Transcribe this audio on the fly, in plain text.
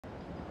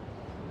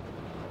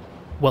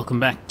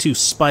Welcome back to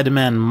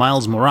Spider-Man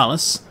Miles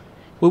Morales,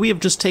 where we have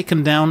just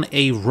taken down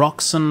a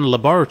Roxxon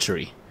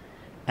laboratory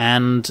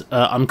and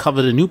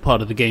uncovered a new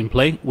part of the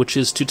gameplay, which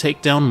is to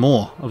take down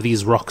more of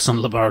these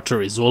Roxxon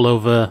laboratories all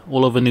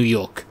over New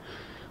York.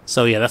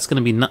 So yeah, that's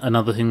going to be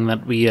another thing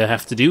that we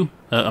have to do,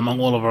 among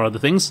all of our other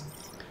things.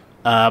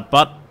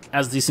 But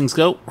as these things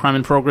go, crime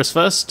in progress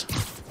first.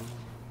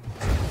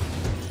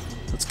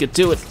 Let's get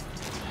to it.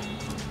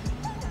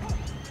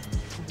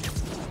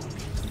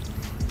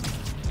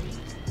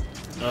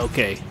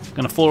 Okay,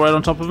 gonna fall right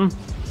on top of him.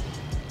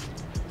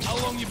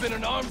 How long you been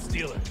an arms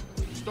dealer?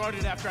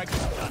 Started after I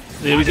got done.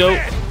 There we go.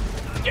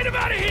 Get him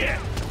out of here!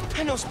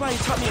 I know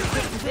Spidey taught me a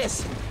trick for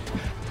this.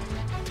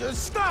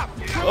 Stop!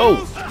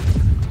 Oh!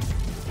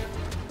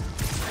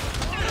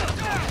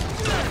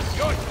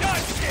 You're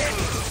done, kid!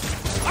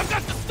 I've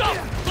got the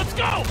stuff! Let's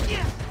go!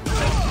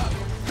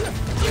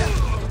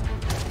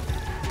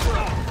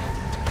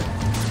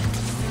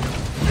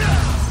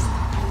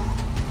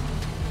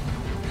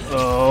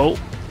 Oh.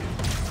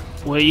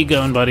 Where you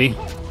going, buddy?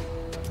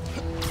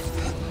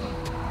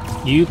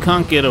 You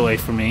can't get away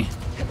from me.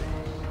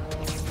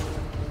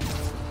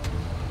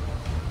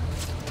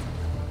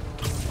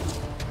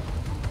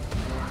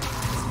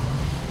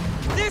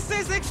 This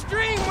is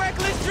extreme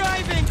reckless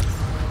driving!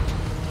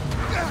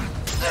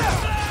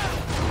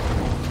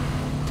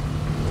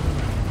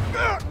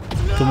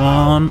 Come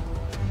on.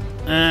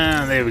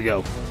 And there we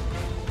go.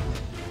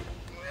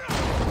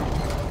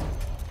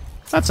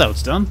 That's how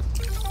it's done.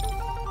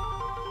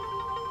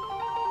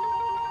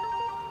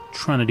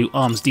 Trying to do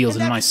arms deals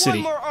in my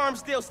city. One more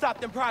arms deal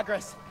stopped in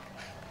progress.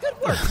 Good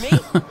work, me.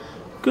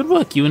 Good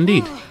work, you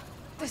indeed.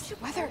 This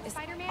weather is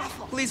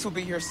awful. Police will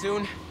be here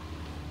soon.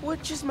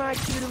 Which is my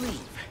cue to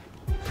leave.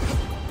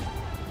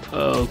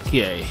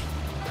 Okay.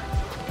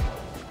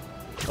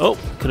 Oh,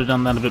 could have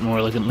done that a bit more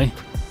elegantly.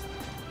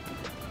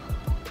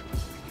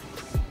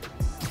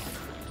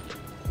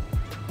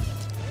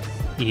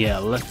 Yeah,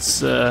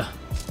 let's let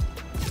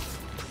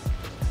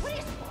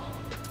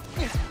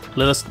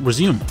us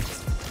resume.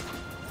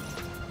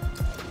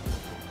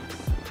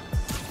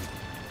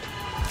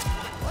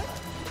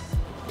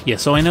 Yeah,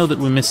 so I know that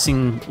we're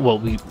missing. Well,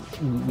 we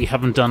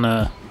haven't done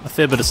a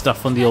fair bit of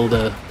stuff on the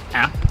older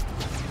app,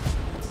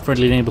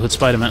 Friendly Neighborhood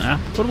Spider-Man app,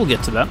 but we'll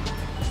get to that.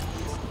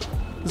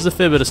 There's a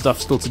fair bit of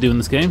stuff still to do in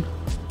this game.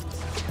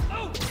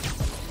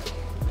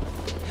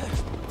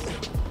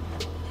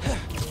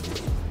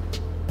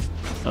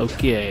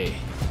 Okay,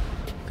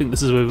 I think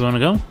this is where we want to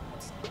go.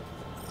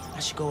 I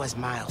should go as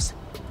Miles.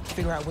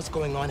 Figure out what's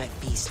going on at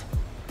F.E.A.S.T.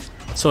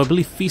 So I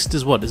believe F.E.A.S.T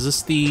is what? Is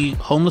this the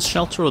homeless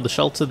shelter or the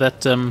shelter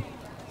that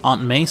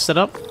Aunt May set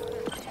up?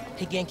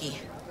 Hey, Genki.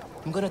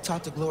 I'm gonna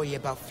talk to Gloria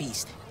about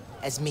F.E.A.S.T.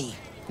 as me,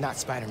 not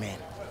Spider-Man.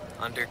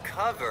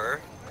 Undercover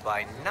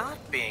by not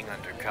being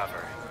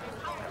undercover.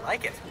 I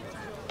like it.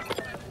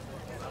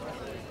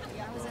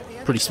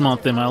 Pretty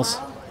smart there, Miles.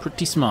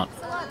 Pretty smart.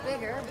 It's a lot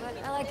bigger, but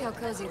I like how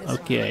cozy this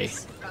Okay. one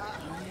is.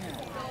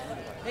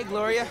 Hey,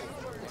 Gloria.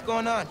 What's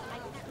going on?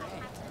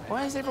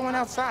 Why is everyone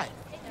outside?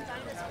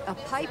 A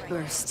pipe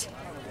burst.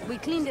 We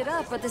cleaned it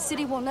up, but the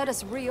city won't let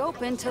us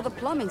reopen till the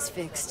plumbing's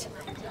fixed.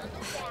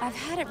 I've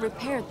had it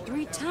repaired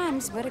 3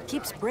 times, but it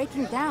keeps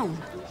breaking down.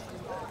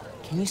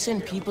 Can you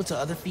send people to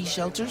other F.E.A.S.T.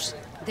 shelters?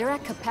 They're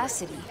at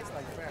capacity.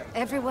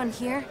 Everyone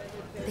here,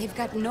 they've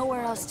got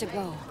nowhere else to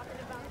go.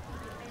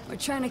 We're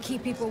trying to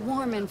keep people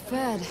warm and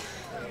fed,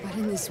 but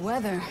in this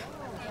weather...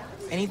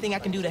 Anything I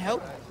can do to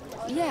help?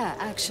 Yeah,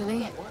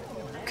 actually.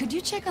 Could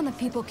you check on the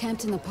people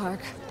camped in the park?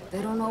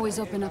 They don't always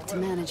open up to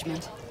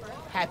management.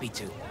 Happy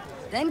to.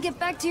 Then get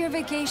back to your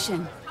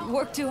vacation.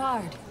 Work too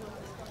hard.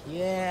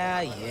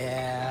 Yeah.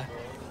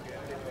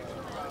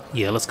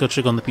 Yeah, let's go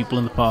check on the people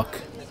in the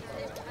park.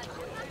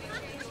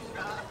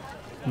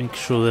 Make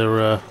sure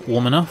they're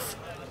warm enough.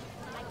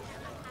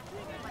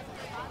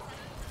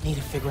 Need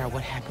to figure out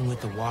what happened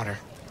with the water.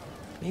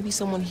 Maybe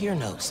someone here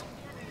knows.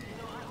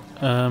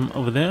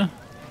 Over there.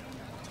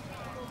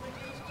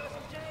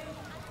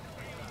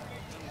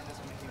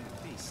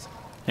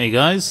 Hey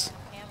guys.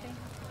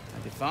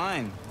 I'd be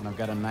fine when I've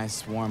got a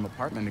nice warm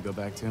apartment to go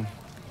back to.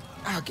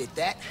 I'll get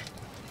that.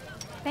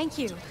 Thank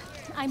you.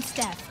 I'm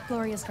Steph,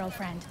 Gloria's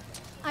girlfriend.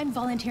 I'm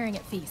volunteering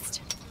at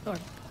F.E.A.S.T. Or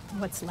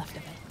what's left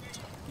of it.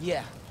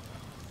 Yeah.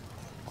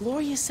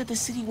 Gloria said the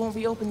city won't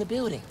reopen the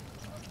building.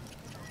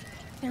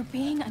 They're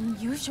being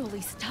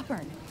unusually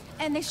stubborn.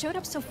 And they showed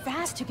up so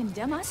fast to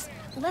condemn us,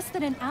 less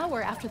than an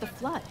hour after the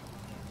flood.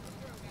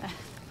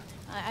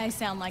 I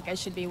sound like I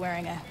should be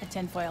wearing a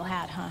tinfoil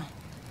hat, huh?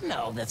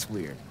 No, that's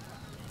weird.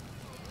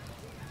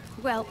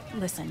 Well,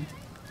 listen.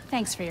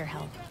 Thanks for your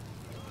help.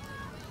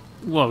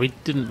 Well, we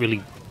didn't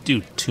really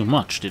do too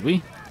much, did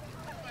we?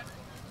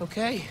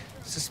 Okay,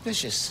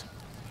 suspicious.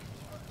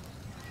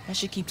 I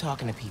should keep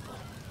talking to people.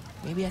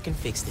 Maybe I can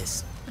fix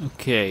this.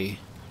 Okay.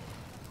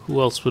 Who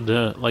else would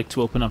like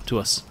to open up to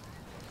us?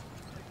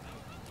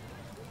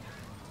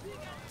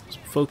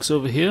 Some folks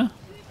over here.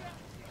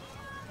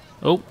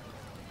 Oh,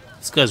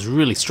 this guy's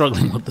really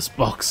struggling with this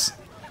box.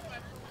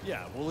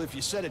 Yeah, well, if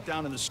you set it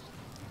down in the...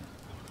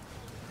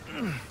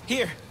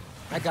 Here,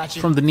 I got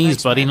you. From the knees,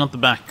 Thanks, buddy, man. not the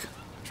back.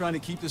 Trying to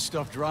keep this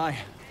stuff dry.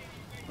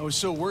 I was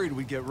so worried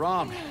we'd get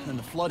robbed, then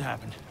the flood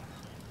happened.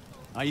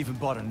 I even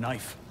bought a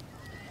knife.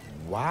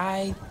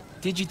 Why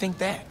did you think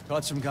that?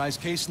 Caught some guys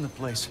casing the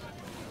place.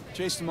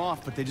 Chased them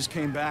off, but they just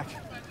came back.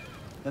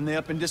 Then they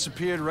up and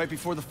disappeared right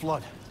before the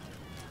flood.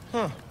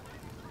 Huh.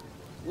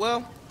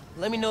 Well,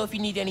 let me know if you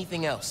need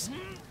anything else.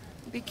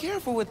 Be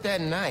careful with that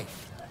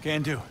knife.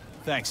 Can do.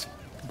 Thanks.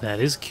 That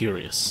is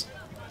curious.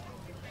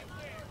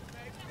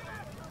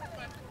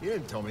 You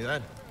didn't tell me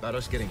that about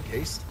us getting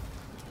cased.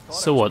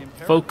 So what?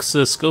 Folks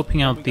are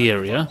scoping out the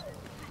area,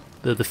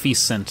 the F.E.A.S.T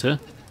center,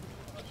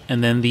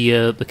 and then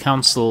the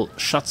council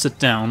shuts it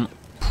down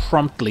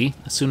promptly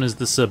as soon as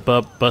this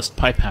burst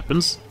pipe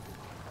happens.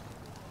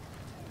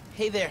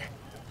 Hey there.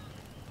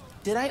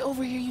 Did I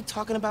overhear you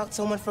talking about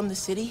someone from the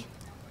city?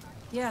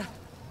 Yeah,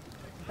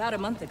 about a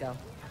month ago.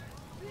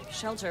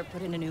 Shelter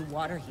put in a new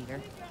water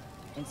heater.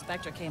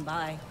 Inspector came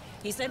by.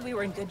 He said we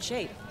were in good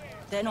shape.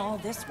 Then all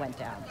this went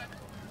down.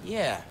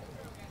 Yeah.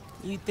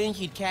 You'd think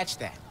you'd catch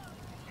that.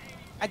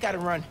 I gotta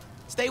run.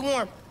 Stay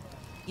warm.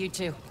 You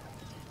too.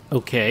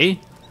 Okay,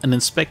 an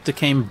inspector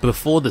came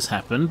before this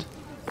happened.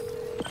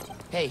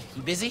 Hey,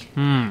 you busy?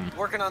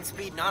 Working on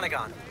speed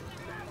Nonagon.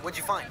 What'd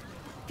you find?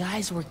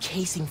 Guys were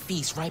casing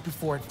F.E.A.S.T right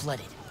before it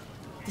flooded.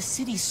 The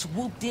city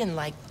swooped in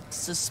like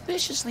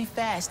suspiciously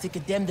fast to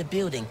condemn the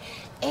building,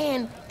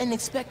 and an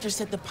inspector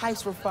said the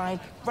pipes were fine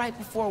right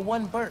before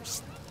one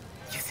burst.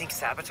 You think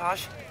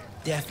sabotage?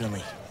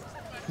 Definitely.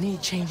 Need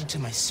to change into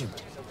my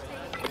suit.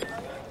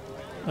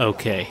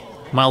 Okay,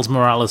 Miles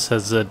Morales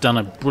has done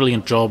a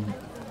brilliant job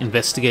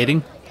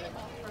investigating,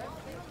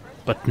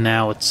 but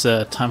now it's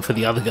time for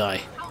the other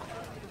guy.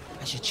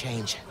 I should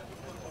change.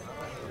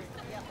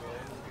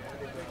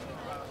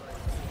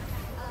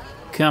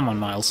 Come on,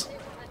 Miles.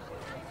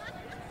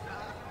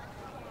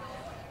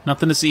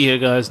 Nothing to see here,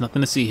 guys.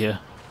 Nothing to see here.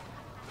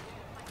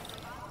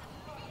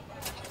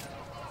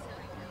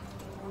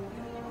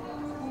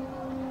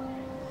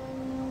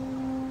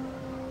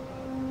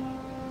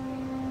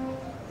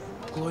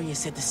 Gloria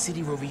said the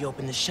city will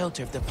reopen the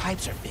shelter if the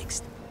pipes are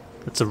fixed.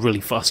 That's a really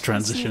fast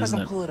transition, Let's see isn't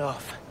if I can it? pull it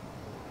off.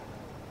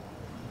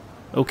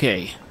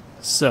 Okay,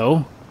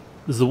 so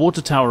there's the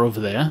water tower over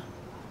there.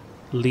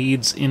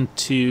 Leads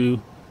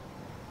into...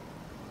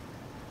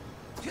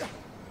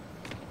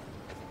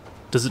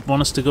 Does it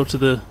want us to go to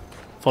the...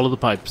 follow the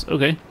pipes?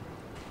 Okay.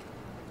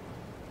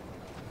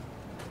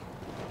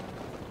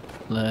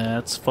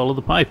 Let's follow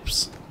the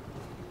pipes.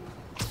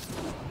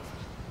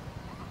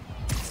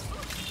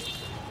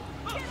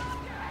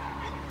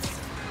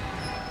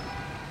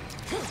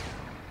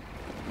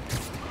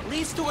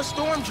 Leads to a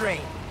storm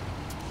drain.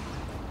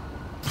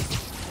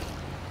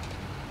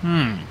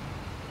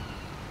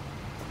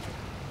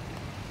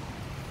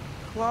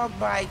 Clogged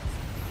by...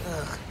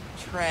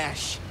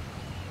 trash.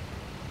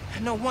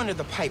 No wonder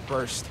the pipe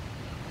burst.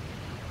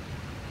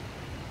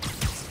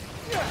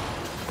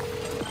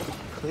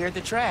 Cleared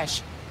the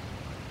trash.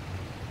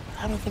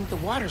 I don't think the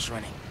water's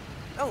running.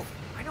 Oh,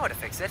 I know how to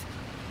fix it.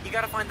 You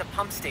gotta find the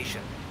pump station.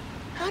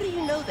 How do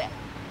you know that?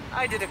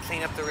 I did a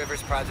clean up the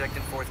rivers project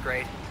in 4th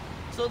grade.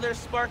 So they're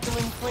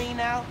sparkling clean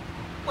now?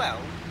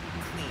 Well,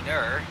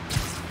 cleaner.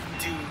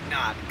 Do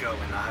not go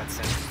in the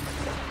Hudson.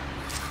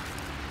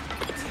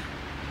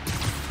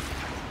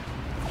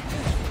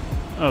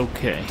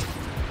 Okay.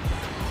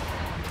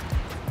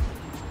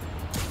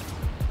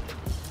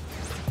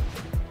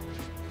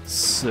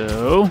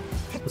 So,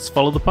 let's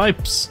follow the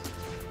pipes.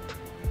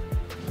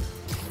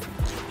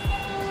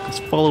 Because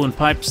following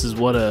pipes is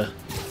what a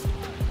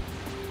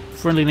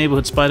friendly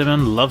neighborhood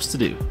Spider-Man loves to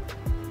do.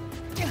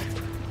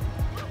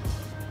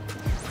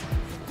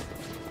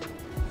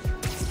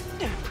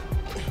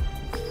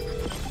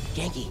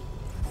 Genki,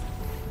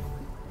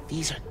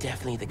 these are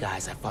definitely the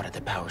guys I fought at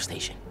the power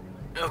station.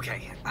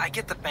 Okay, I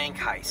get the bank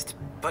heist,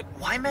 but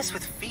why mess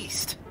with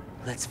F.E.A.S.T?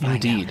 Let's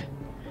find Indeed.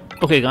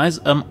 Okay, guys,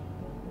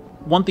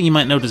 one thing you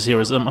might notice here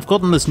is I've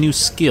gotten this new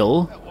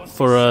skill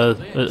for a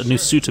new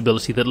suit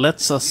ability that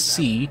lets us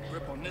see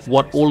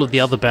what all of the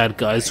other bad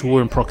guys who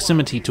are in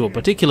proximity to a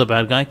particular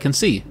bad guy can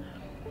see.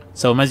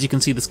 So as you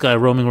can see, this guy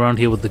roaming around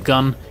here with the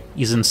gun,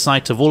 he's in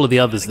sight of all of the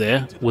others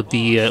there with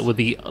the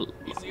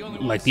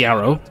like the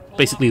arrow,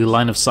 basically the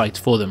line of sight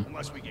for them.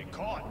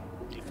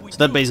 So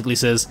that basically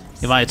says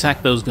if I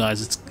attack those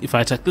guys, if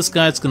I attack this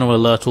guy, it's going to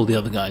alert all the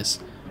other guys.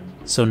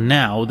 So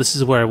now this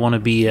is where I want to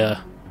be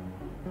a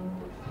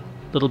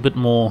little bit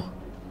more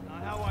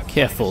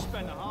careful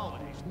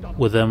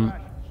with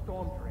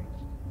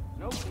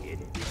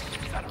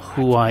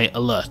who I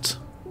alert.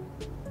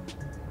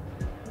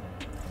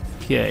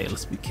 Okay,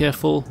 let's be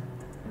careful.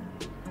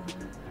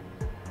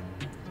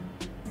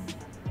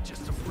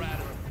 Just a rat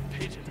or a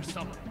pigeon or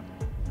something.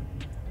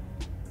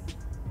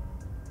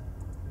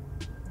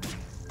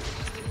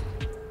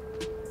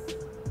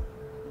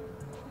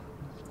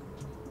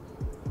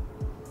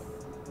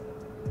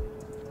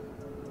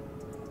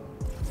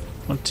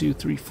 One, two,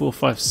 three, four,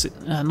 five, six.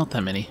 Not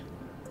that many.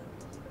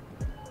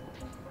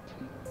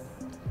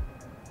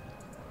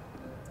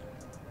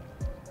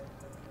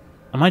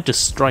 I might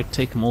just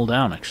take them all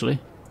down, actually.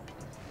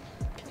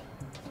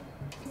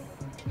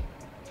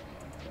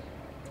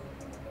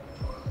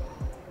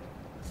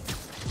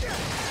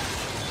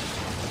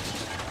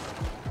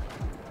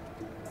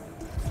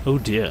 Oh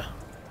dear.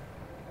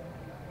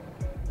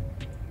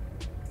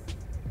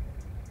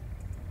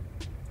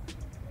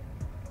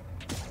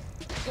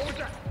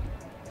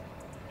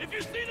 If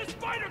you see the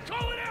spider,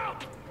 call it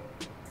out!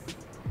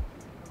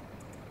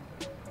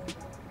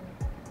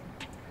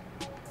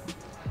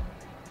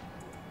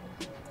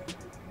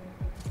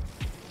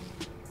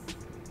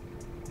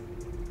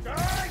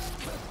 Guys!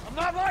 I'm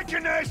not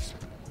liking this!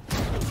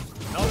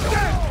 No,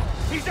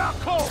 he's out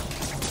cold!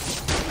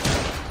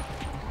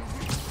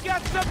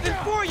 Got something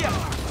for you!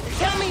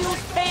 Tell me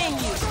who's paying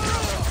you!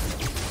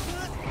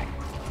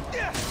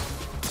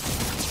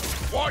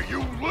 Why, you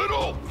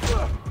little...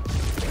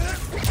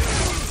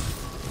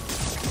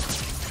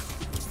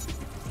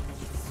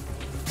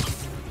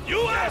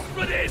 You asked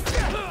for this!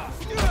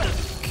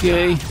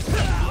 Okay.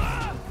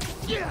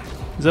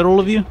 Is that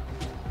all of you?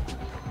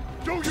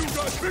 Do you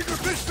got bigger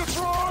fish to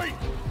fry?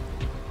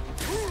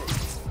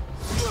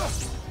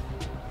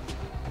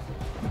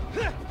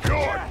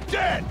 You're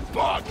dead,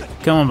 bug!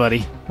 Come on, buddy.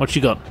 What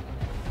you got?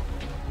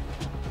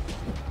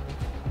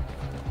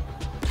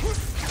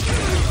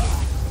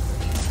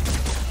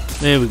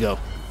 There we go.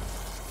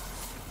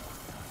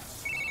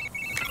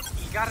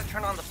 You gotta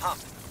turn on the pump.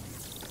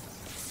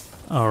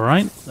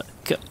 Alright.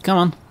 Come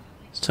on.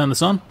 Let's turn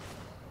this on.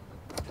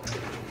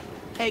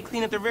 Hey,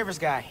 clean up the rivers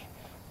guy.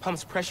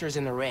 Pump's pressure is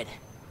in the red.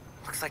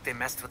 Looks like they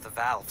messed with the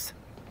valves.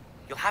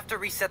 You'll have to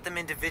reset them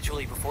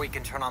individually before you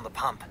can turn on the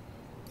pump.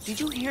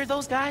 Did you hear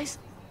those guys?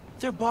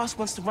 Their boss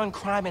wants to run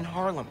crime in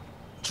Harlem.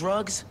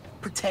 Drugs,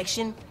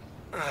 protection.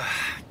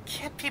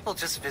 Can't people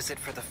just visit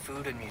for the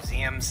food and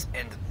museums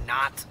and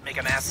not make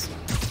a mess?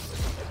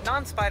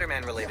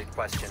 Non-Spider-Man related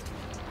question.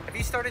 Have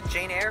you started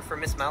Jane Eyre for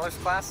Miss Maller's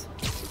class?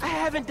 I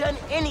haven't done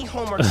any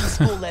homework since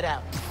school let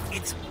out.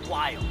 It's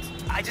wild.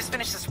 I just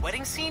finished this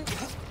wedding scene.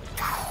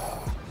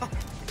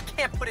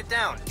 Can't put it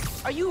down.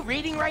 Are you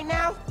reading right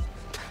now?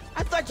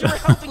 I thought you were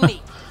helping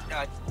me.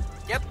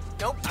 Yep,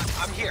 nope,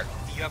 I'm here.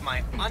 You have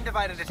my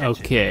undivided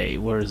attention. Okay,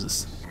 where is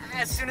this?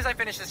 As soon as I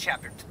finish this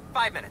chapter.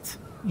 5 minutes.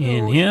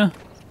 In here?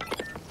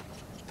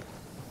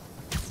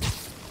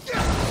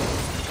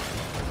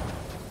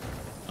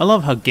 I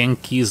love how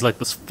Genki is like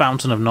this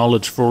fountain of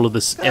knowledge for all of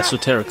this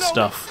esoteric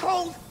stuff.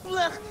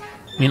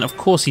 I mean, of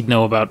course he'd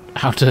know about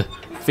how to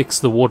fix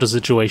the water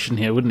situation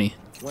here, wouldn't he?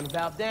 One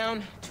valve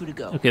down, 2 to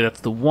go. Okay, that's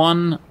the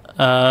one.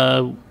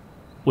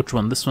 Which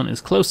one? This one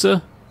is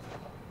closer.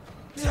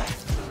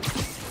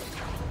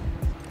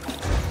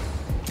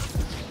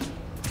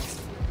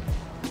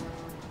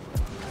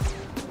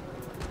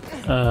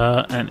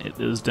 And it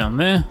is down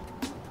there.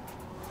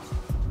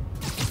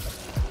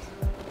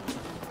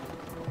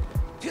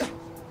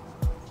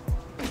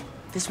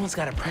 This one's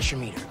got a pressure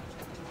meter.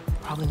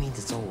 Probably means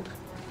it's old.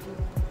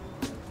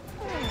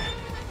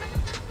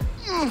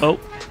 Oh.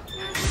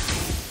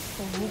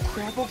 Oh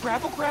crap, oh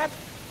crap, oh crap!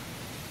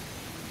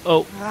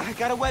 Oh. I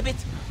gotta web it.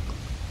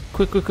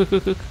 Quick.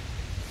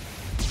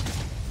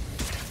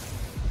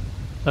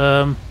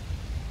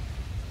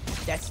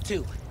 That's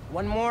 2.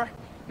 One more,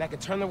 and I can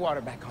turn the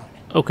water back on.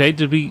 Okay,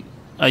 did we...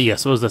 yeah, I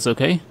suppose that's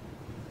okay.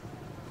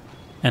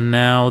 And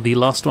now the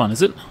last one,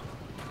 is it?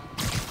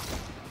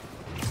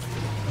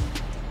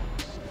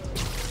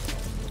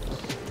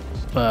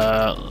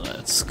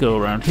 Let's go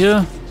around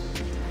here.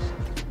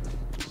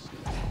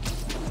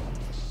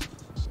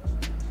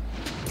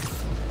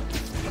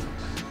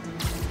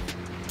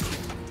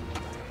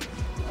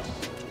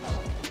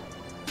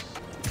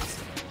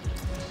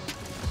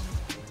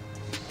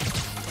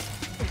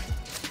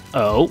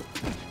 Oh.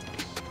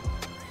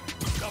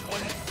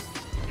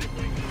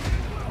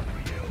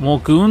 More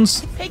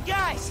goons? Hey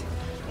guys!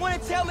 Wanna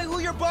tell me who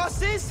your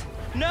boss is?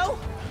 No?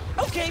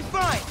 Okay,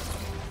 fine.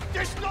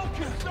 There's no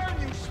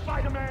concern, you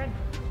Spider-Man!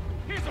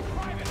 Here's a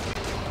private...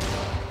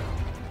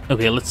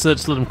 Okay, let's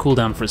just let him cool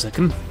down for a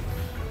second.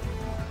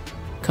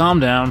 Calm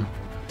down.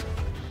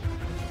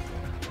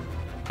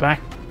 Back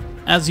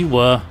as you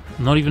were.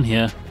 Not even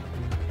here.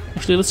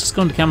 Actually, let's just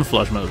go into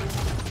camouflage mode.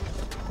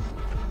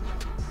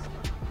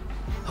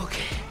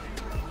 Okay.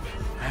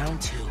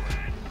 Round 2.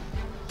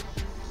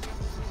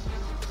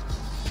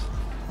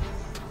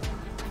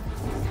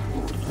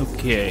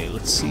 Okay,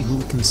 let's see who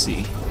we can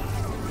see.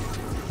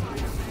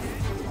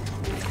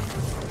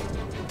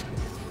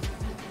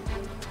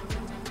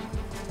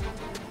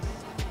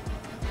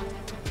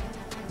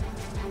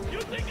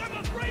 You think I'm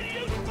afraid of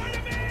you,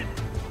 Spider-Man?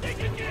 Think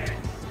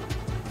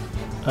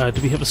again!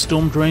 Do we have a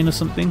storm drain or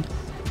something?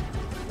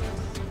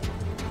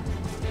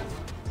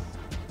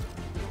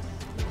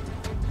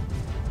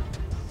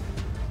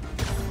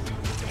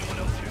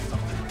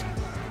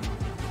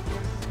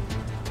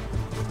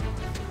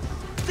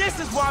 This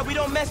is why we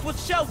don't mess with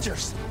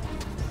shelters.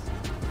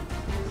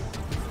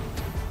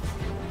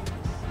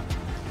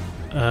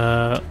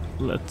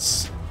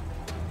 Let's...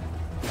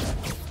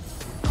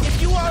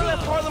 If you all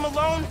left Harlem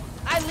alone,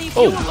 I leave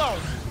you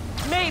alone.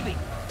 Maybe.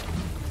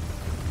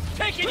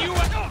 taking you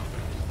out!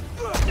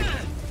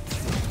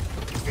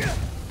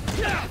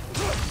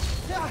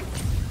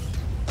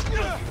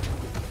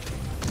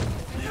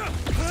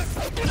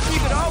 We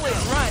could always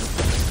run.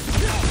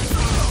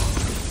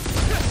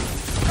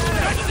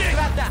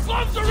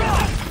 Gloves are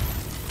off!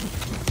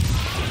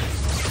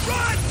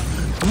 Run!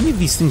 How many of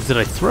these things did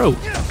I throw?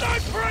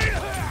 Start praying!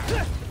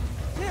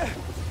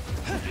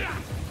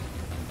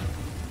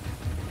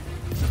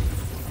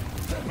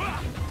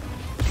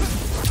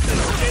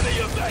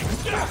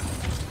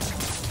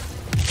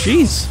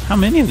 Jeez, how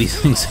many of these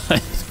things did I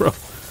throw?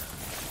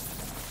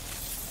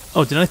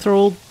 Oh, did I throw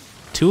all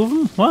 2 of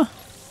them? What?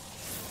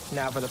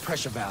 Now for the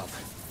pressure valve.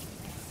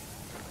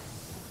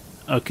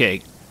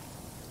 Okay.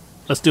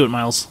 Let's do it,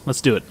 Miles.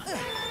 Let's do it.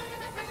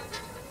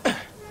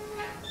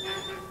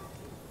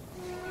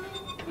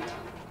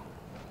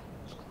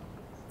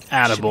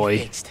 Attaboy.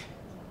 Fixed.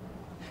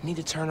 Need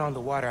to turn on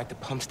the water at the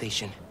pump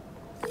station.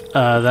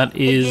 That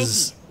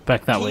is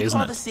back that Can way, you isn't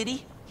call it? the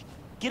city?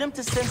 Get them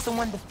to send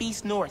someone to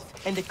F.E.A.S.T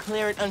North and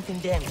declare it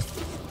uncondemned.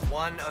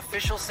 One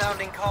official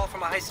sounding call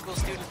from a high school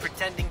student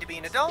pretending to be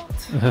an adult.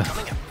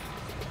 Coming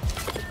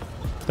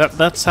up.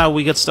 That's how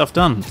we get stuff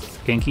done,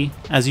 Genki,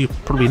 as you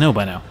probably know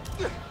by now.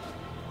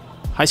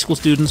 High school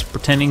students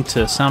pretending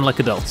to sound like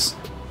adults.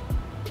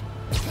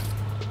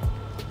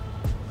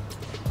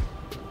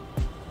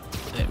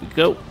 There we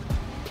go.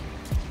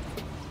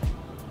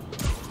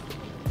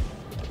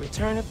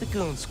 Return of the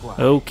Goon Squad.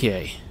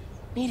 Okay.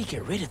 Need to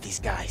get rid of these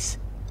guys.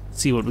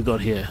 Let's see what we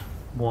got here.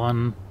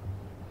 1.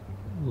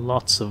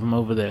 Lots of them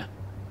over there.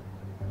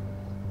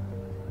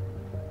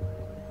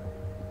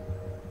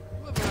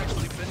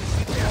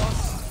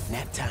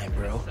 Nap time,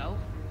 bro.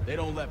 They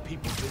don't let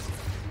people visit.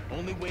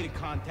 Only way to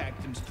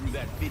contact them is through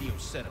that video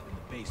setup in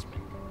the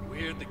basement.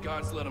 Weird the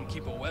guards let him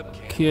keep a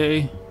webcam.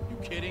 Okay. You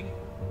kidding?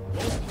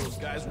 Most of those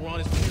guys were on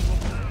his payroll.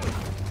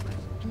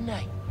 Good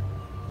night.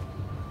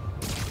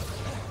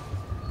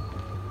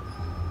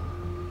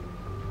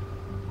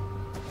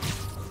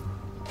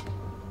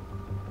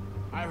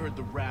 I heard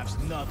the raft's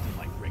nothing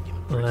like regular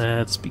prison.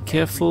 Let's be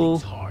careful.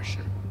 Everything's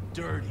harsher,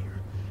 dirtier,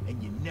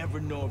 and you never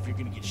know if you're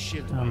gonna get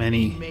shifted. How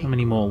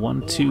many more?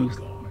 1, 2,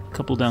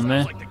 couple down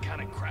there. Like the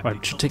kind of crap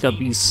Right, should take out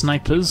these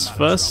snipers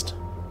first.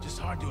 Just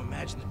hard to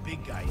imagine the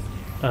big guy in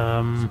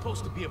there.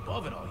 Supposed to be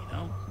above it all, you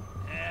know?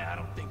 I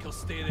don't think he'll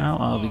stay there. How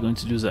for are we long. going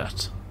to do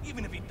that?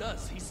 Even if he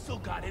does, he's still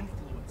got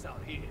influence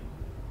out here.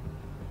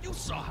 You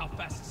saw how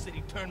fast the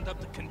city turned up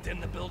to condemn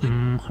the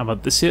building. How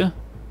about this here?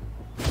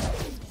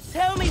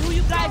 Tell me who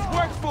you guys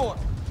work for.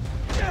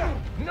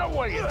 No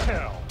way in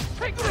hell.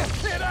 Take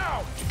this shit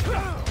out.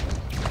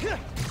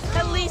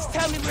 At least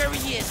tell me where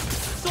he is,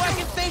 so I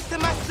can face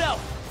him myself.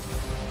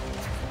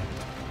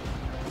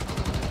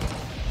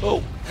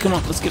 Oh, come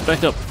on, let's get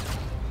back up.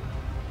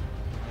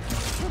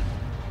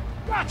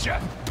 Gotcha.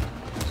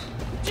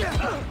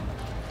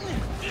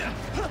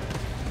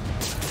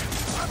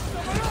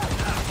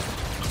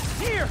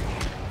 Here,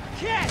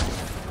 catch.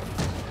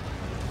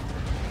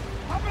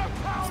 I'm gonna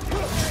pound you.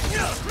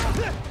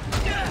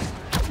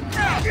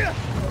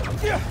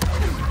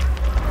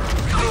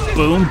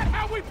 Boom.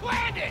 How we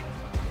planned it.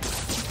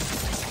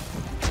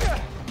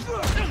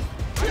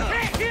 You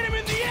can't hit him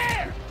in the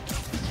air.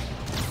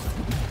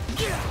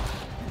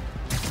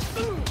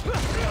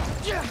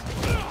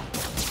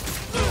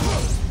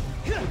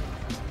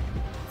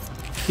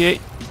 Okay.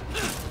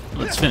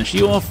 Let's finish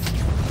you off.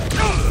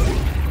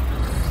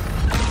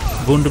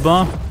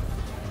 Wunderbar.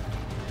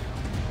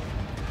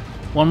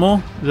 1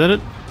 more? Is that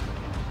it?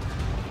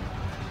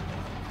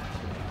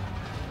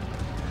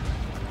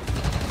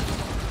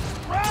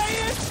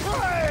 Ryan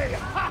Trey!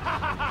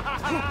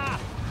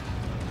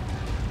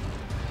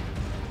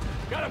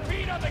 Got a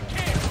beat on the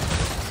kid.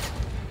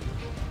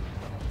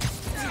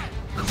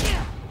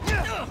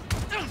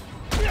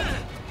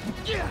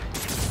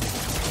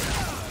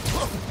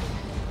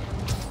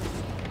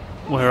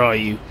 Where are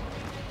you?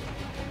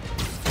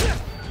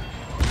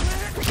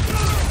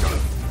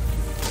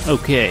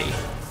 Okay.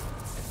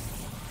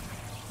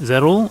 Is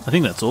that all? I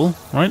think that's all,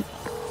 right?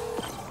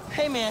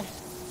 Hey man,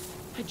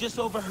 I just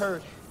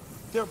overheard.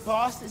 Their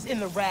boss is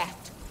in the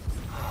raft.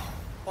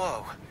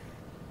 Whoa.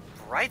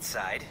 Bright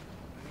side.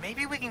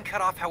 Maybe we can cut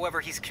off however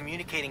he's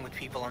communicating with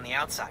people on the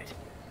outside.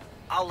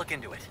 I'll look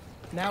into it.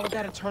 Now we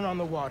gotta turn on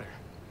the water.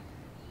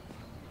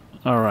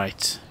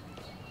 Alright.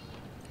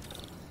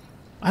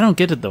 I don't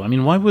get it though. I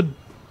mean, why would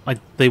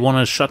they want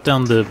to shut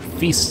down the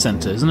F.E.A.S.T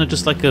center? Isn't it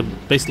just like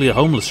basically a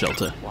homeless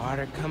shelter?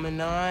 Water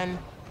coming on.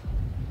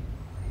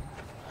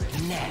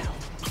 Now.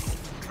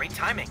 Great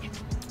timing.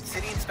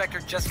 City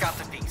inspector just got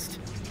the F.E.A.S.T.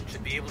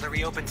 Should be able to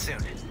reopen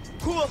soon.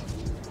 Cool.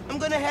 I'm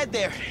gonna head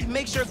there.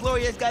 Make sure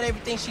Gloria's got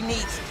everything she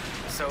needs.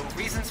 So,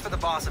 reasons for the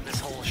boss of this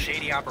whole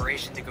shady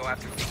operation to go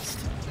after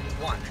F.E.A.S.T.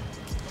 1.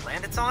 The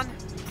land it's on?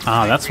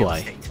 Ah, that's real why.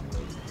 estate.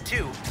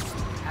 2.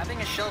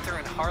 Having a shelter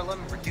in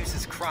Harlem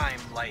reduces crime,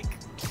 like,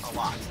 a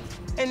lot.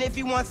 And if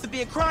he wants to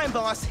be a crime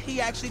boss,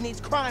 he actually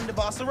needs crime to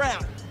boss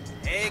around.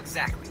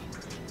 Exactly.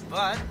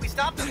 But we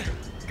stopped him.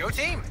 Go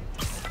team!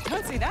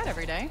 Don't see that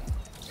every day.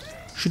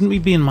 Shouldn't we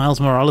be in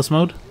Miles Morales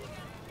mode?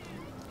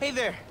 Hey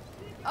there.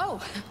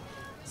 Oh,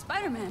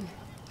 Spider-Man.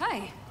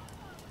 Hi.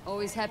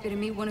 Always happy to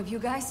meet one of you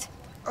guys.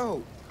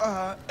 Oh,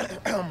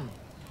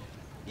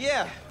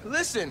 yeah,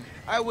 listen,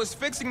 I was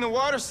fixing the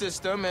water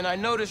system and I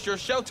noticed your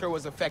shelter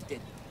was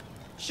affected.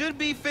 Should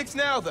be fixed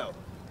now, though.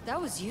 That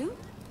was you?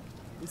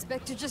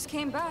 Inspector just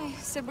came by,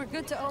 said we're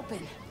good to open.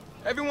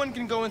 Everyone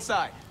can go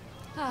inside.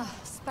 Ah,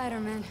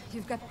 Spider-Man,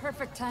 you've got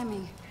perfect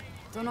timing.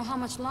 Don't know how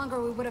much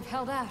longer we would have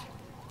held out.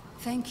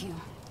 Thank you.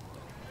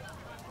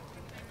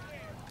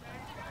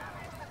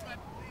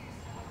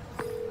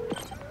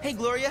 Hey,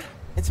 Gloria.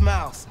 It's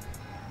Miles.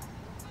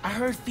 I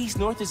heard F.E.A.S.T.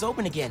 North is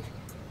open again.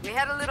 We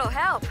had a little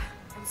help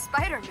from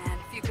Spider-Man,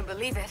 if you can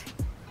believe it.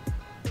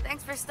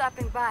 Thanks for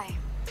stopping by.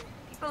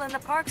 People in the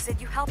park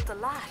said you helped a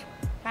lot.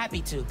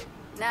 Happy to.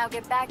 Now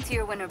get back to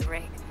your winter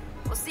break.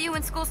 We'll see you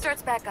when school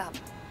starts back up.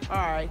 All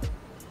right.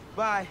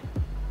 Bye.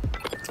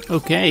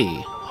 Okay,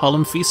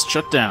 Harlem F.E.A.S.T.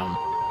 shut down.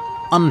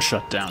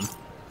 Unshut down.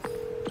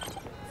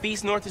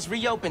 F.E.A.S.T. North is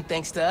reopened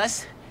thanks to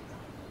us.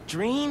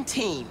 Dream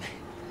team.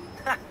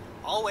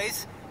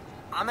 Always.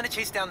 I'm gonna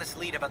chase down this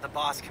lead about the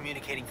boss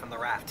communicating from the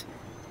raft.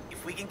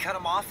 If we can cut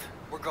him off,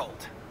 we're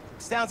gold.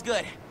 Sounds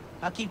good.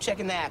 I'll keep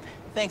checking the app.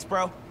 Thanks,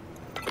 bro.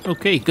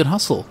 Okay, good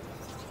hustle.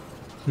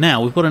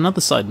 Now, we've got another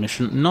side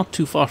mission not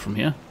too far from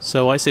here,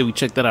 so I say we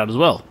check that out as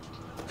well.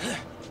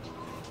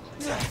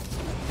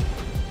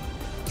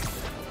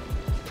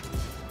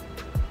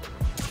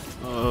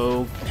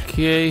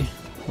 Okay,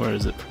 where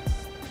is it?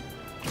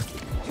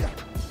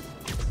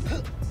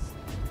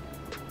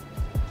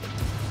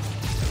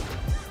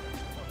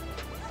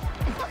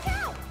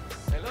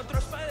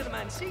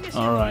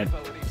 Alright.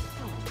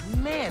 Oh,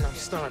 man, I'm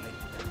starving.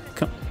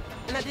 Come.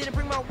 And I didn't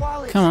bring my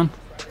wallet. Come on.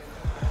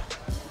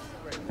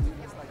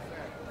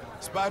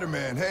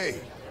 Spider-Man,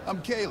 hey.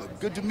 I'm Caleb.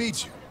 Good to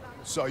meet you.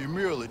 Saw your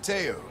mural at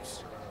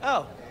Teo's.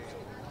 Oh,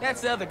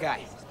 that's the other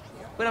guy.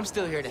 But I'm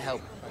still here to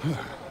help.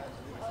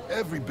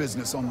 Every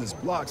business on this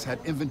block's had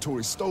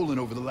inventory stolen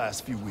over the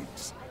last few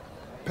weeks.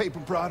 Paper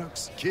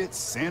products, kits,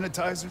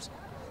 sanitizers.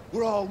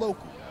 We're all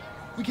local.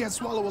 We can't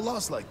swallow a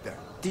loss like that.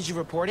 Did you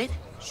report it?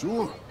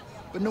 Sure,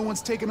 but no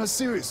one's taking us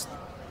seriously.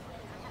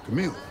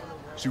 Camille,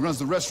 she runs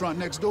the restaurant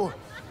next door.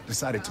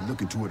 Decided to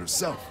look into it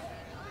herself.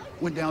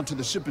 Went down to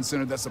the shipping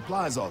center that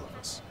supplies all of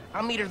us.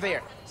 I'll meet her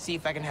there, see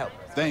if I can help.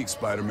 Thanks,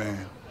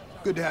 Spider-Man.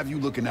 Good to have you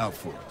looking out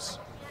for us.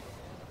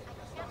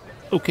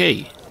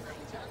 Okay.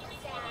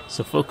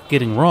 So folk are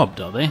getting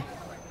robbed, are they?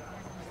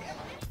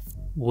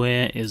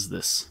 Where is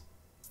this?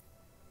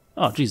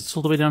 Oh, geez, it's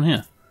all the way down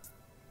here.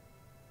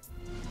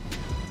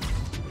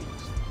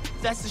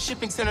 That's the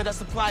shipping center that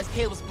supplies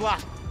Caleb's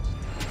block.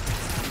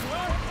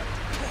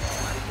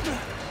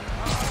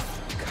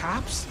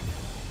 Cops?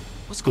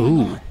 What's going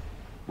on?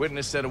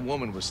 Witness said a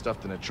woman was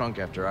stuffed in a trunk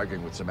after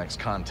arguing with some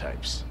ex-con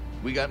types.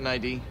 We got an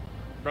ID?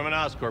 From an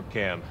Oscorp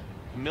cam.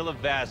 Camila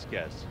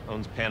Vasquez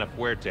owns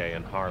F.E.A.S.T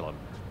in Harlem.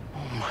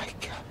 Oh my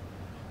god.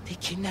 They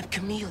kidnapped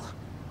Camila.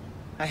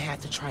 I had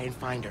to try and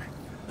find her,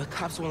 but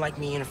cops won't like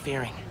me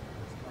interfering.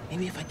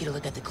 Maybe if I get a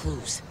look at the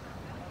clues.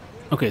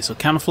 Okay, so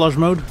camouflage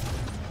mode.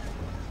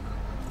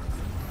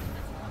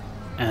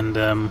 And,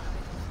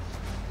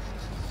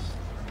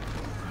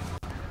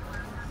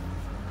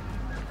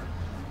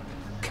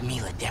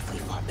 Camila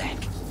definitely fought back.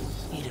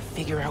 Need to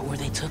figure out where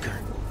they took her.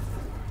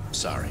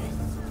 Sorry.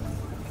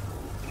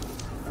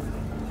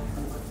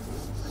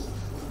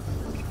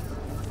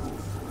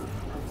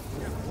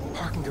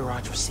 Parking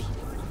garage receipt.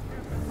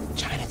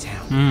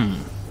 Chinatown. Hmm.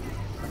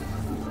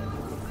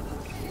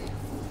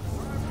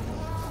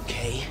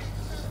 Okay.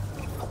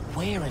 But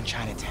where in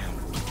Chinatown?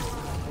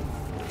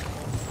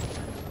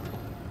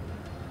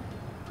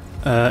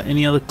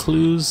 Any other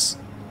clues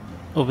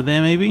over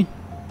there, maybe?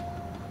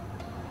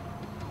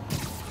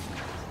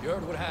 You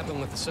heard what happened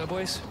with the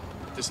subways?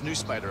 This new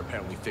spider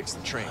apparently fixed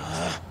the trains.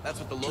 That's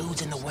what the locals...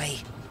 Dude's in the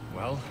way.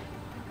 Well,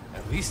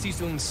 at least he's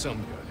doing some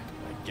good,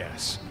 I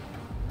guess.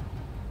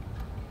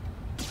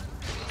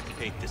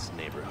 Hate this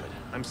neighborhood.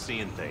 I'm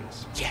seeing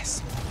things.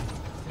 Yes.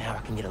 Now I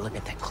can get a look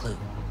at that clue.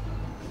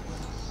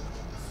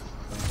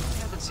 I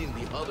haven't seen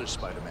the other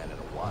Spider-Man in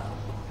a while.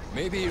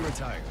 Maybe he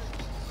retired.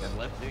 Then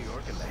left New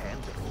York in the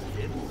hands of a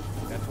kid.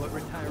 That's what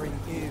retiring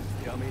is,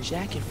 dummy.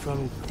 Jacket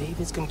from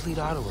David's Complete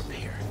Auto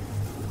Repair.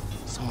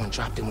 Someone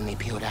dropped it when they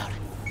peeled out.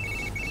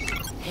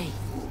 Hey,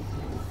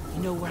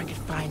 you know where I could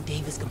find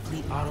David's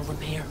Complete Auto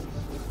Repair?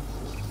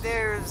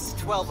 There's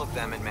 12 of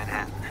them in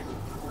Manhattan.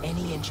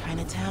 Any in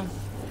Chinatown?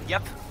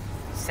 Yep.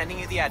 Sending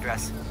you the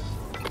address.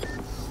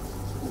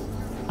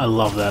 I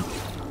love that.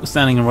 We're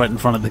standing right in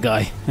front of the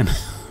guy. And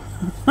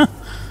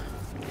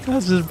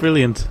that's just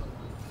brilliant.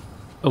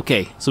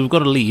 Okay, so we've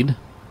got a lead.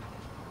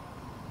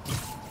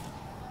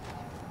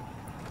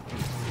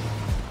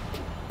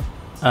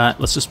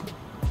 Let's just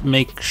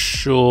make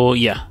sure...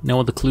 Yeah, no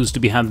other clues to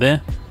be had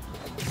there.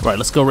 Right,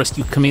 let's go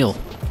rescue Camille.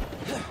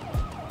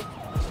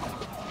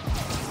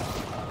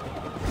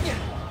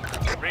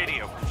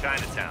 Radio from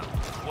Chinatown.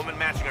 Woman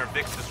matching our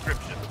Vic's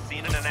description.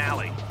 Seen in an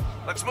alley.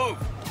 Let's move.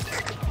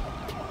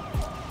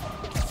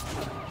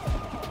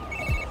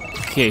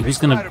 Okay, who's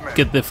gonna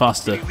get there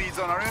faster? Any leads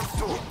on our end?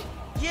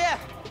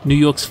 New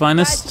York's Guys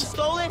finest. who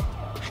stole it?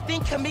 I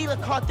think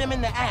Camila caught them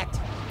in the act.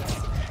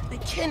 They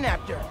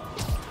kidnapped her.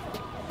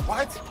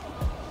 What?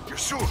 You're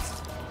sure?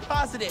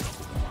 Positive.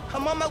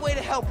 I'm on my way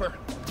to help her.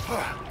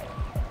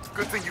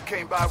 Good thing you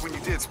came by when you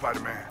did,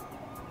 Spider-Man.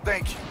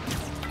 Thank you.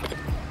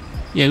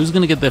 Yeah, who's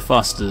gonna get there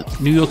faster?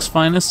 New York's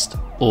finest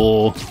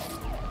or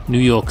New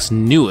York's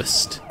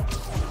newest?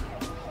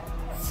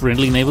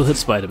 Friendly neighborhood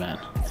Spider-Man.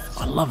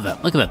 I love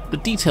that. Look at that. The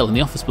detail in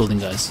the office building,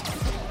 guys.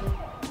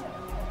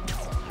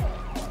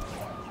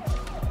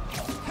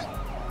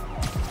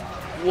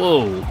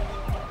 Whoa.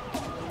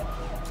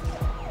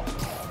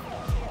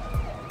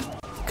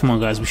 Come on,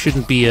 guys. We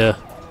shouldn't be,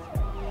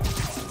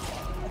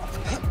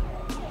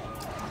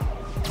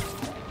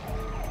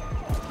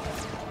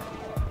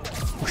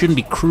 we shouldn't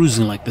be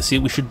cruising like this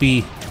here. We should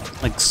be,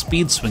 like,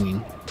 speed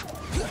swinging.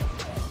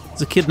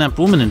 There's a kidnapped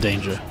woman in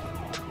danger.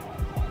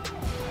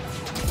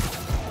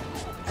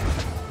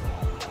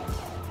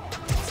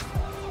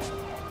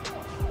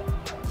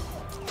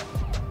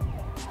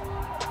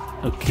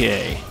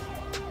 Okay.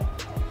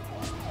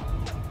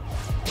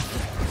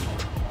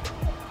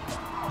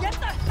 Get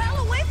the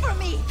hell away from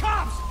me!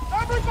 Cops!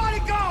 Everybody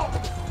go!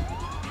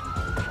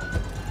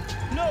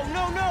 No,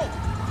 no, no!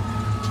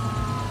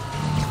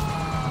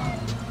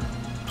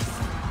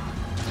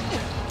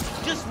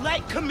 Just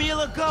let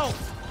Camila go!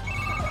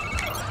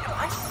 Am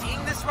I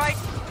seeing this right?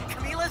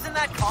 Camila's in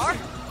that car?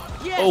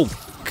 Yes! Oh,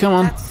 come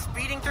on. That's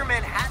speeding through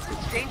Manhattan,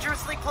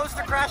 dangerously close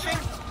to crashing?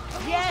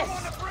 Yes!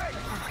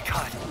 Oh my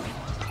god.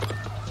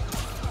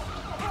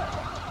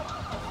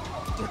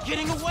 They're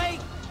getting away!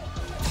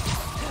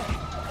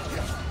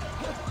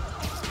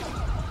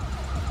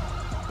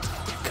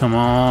 Come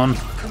on.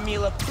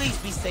 Camila, please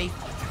be safe.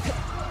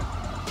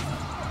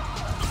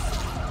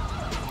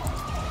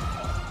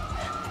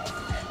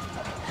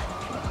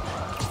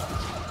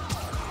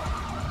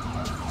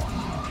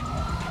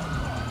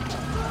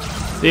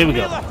 There we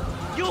go.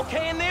 Camila, you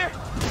okay in there?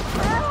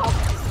 Help!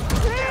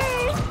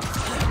 Please!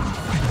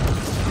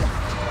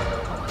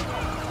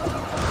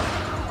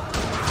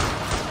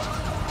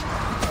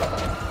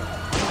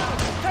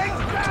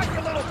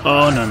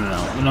 Oh, no, no,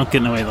 no. We're not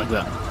getting away like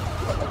that.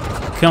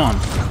 Come on.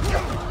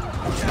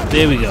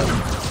 There we go.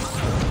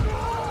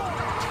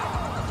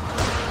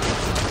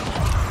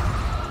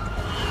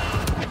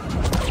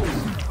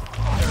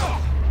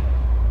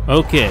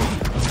 Okay.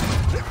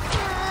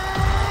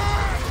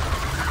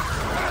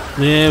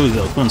 There we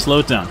go. Come on, slow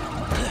it down.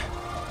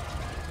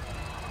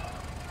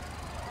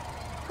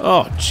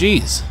 Oh,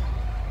 jeez.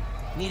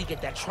 Need to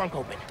get that trunk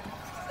open.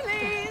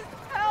 Please,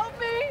 help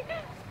me!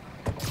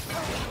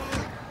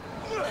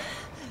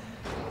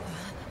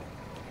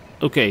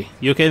 Okay,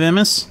 you okay there,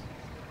 miss?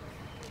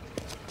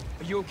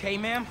 Are you okay,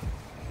 ma'am?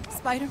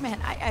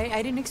 Spider-Man,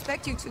 I didn't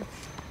expect you to...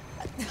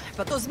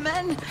 But those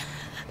men...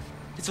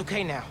 It's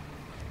okay now.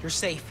 You're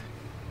safe.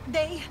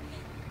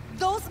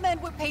 Those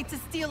men were paid to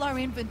steal our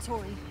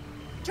inventory.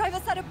 Drive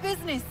us out of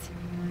business.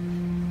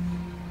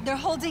 They're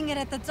holding it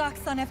at the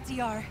docks on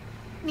FDR,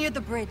 near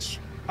the bridge.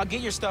 I'll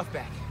get your stuff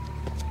back.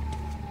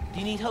 Do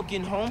you need help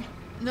getting home?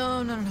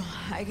 No.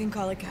 I can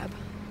call a cab.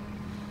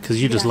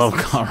 Because you just love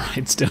car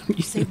rides, don't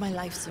you? Saved my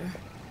life, sir.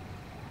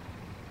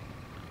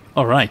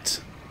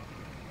 Alright.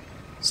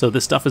 So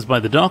this stuff is by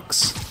the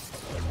docks.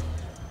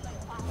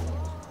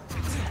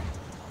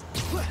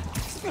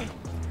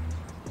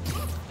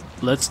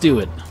 Let's do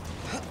it.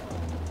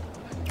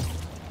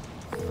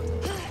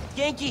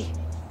 Yankee,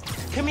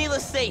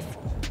 Camila's safe.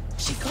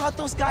 She caught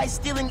those guys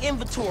stealing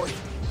inventory.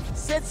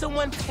 Said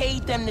someone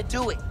paid them to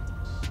do it.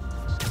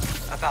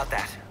 About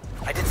that,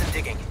 I did some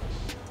digging.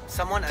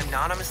 Someone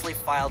anonymously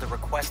filed a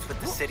request with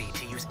the city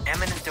to use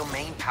eminent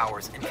domain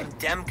powers and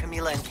condemn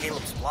Camila and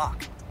Caleb's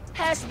block.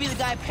 Has to be the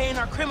guy paying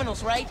our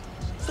criminals, right?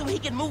 So he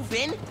can move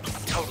in?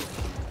 Totally.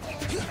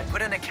 I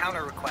put in a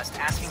counter request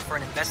asking for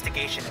an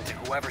investigation into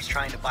whoever's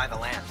trying to buy the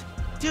land.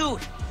 Dude,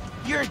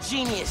 you're a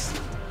genius.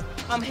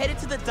 I'm headed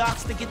to the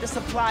docks to get the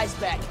supplies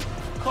back.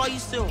 Call you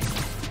soon.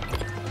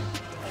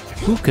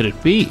 Who could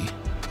it be?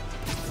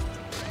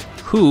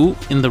 Who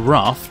in the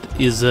raft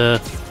is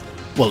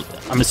well,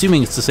 I'm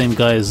assuming it's the same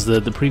guy as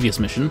the previous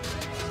mission.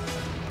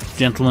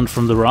 Gentleman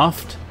from the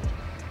raft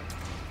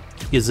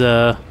is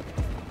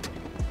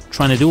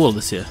trying to do all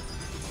this here.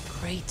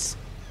 Crates.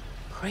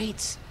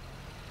 Crates.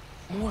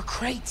 More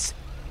crates.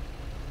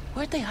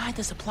 Where'd they hide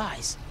the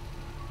supplies?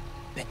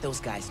 Bet those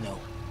guys know.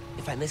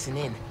 If I listen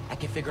in, I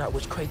can figure out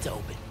which crate to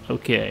open.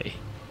 Okay.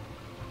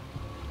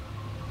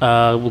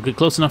 We'll get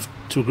close enough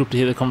to a group to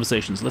hear their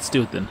conversations. Let's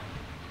do it then.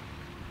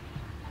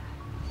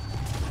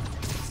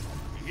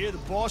 You hear the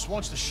boss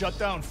wants to shut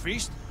down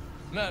F.E.A.S.T?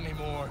 Not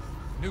anymore.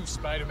 New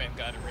Spider-Man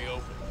got it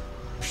reopened.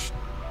 Psst,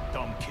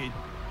 dumb kid.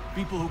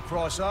 People who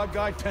cross our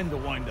guy tend to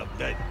wind up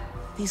dead.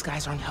 These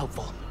guys aren't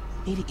helpful.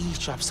 Need to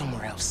eavesdrop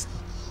somewhere else.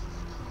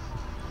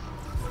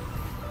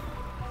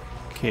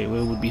 Okay,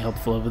 where would be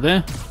helpful over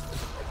there?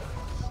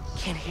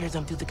 Can't hear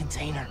them through the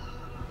container.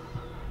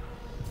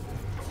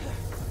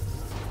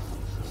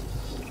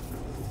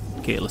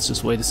 Okay, let's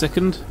just wait a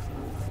second.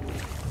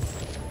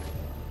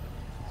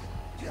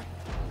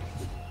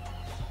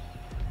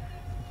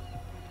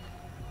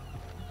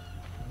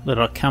 Let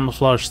our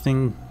camouflage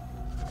thing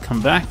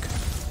come back.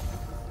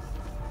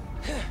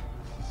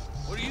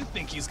 What do you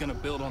think he's gonna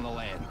build on the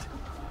land?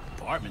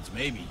 Apartments,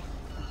 maybe.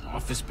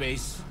 Office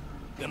space.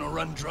 Gonna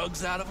run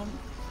drugs out of them?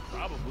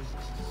 Probably.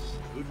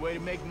 Good way to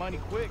make money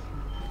quick.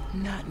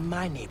 Not in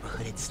my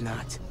neighborhood, it's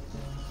not.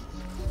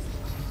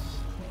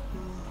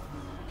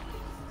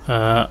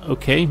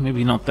 Okay,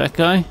 maybe not that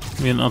guy.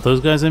 Maybe not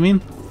those guys, I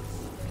mean.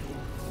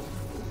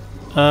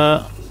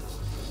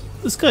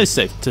 This guy's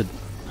safe to...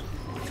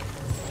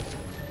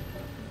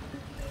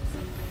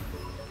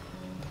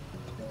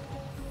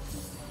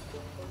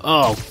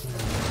 Oh.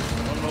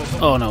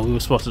 Oh no, we were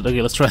spotted.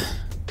 Okay, let's try.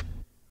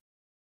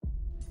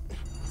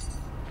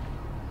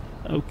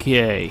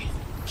 Okay.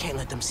 Can't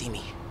let them see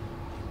me.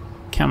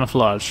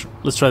 Camouflage.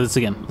 Let's try this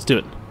again. Let's do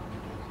it.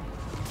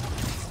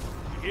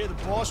 You hear the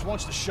boss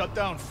wants to shut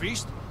down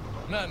F.E.A.S.T?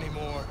 Not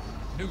anymore.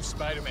 New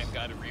Spider-Man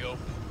got it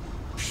reopened.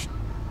 Psh,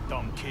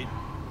 dumb kid.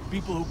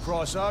 People who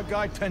cross our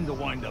guy tend to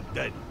wind up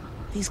dead.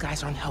 These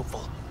guys aren't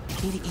helpful.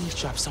 Need to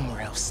eavesdrop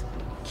somewhere else.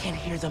 Can't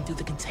hear them through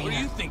the container. What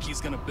do you think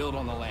he's gonna build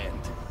on the land?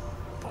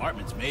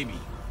 Apartments, maybe.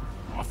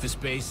 Office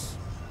space.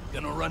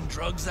 Gonna run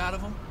drugs out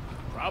of them?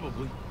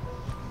 Probably.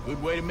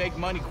 Good way to make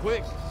money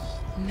quick.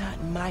 Not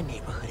in my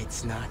neighborhood,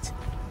 it's not.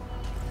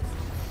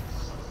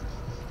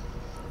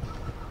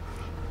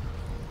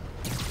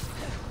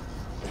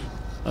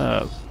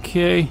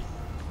 Okay.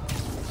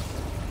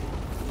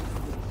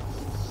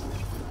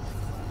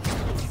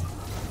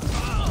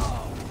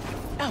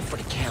 Out for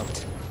the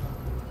count.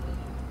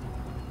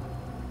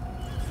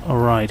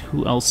 Alright,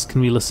 who else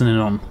can we listen in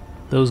on?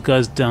 Those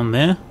guys down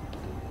there?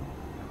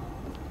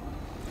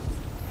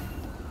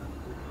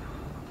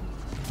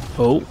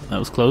 Oh, that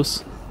was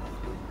close.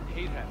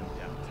 Hate having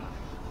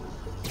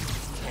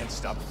downtime. Can't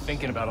stop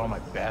thinking about all my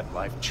bad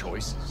life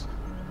choices.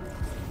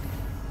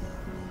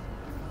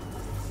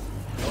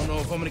 Don't know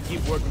if I'm gonna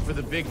keep working for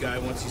the big guy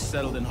once he's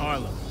settled in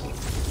Harlem.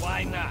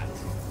 Why not?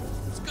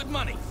 It's good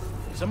money.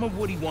 Some of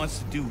what he wants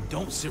to do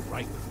don't sit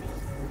right with me.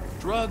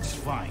 Drugs,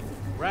 fine.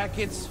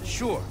 Rackets,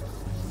 sure.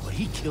 But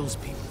he kills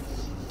people.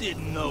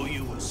 Didn't know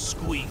you was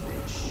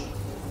squeamish.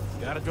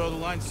 Gotta draw the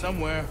line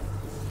somewhere.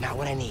 Not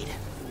what I need.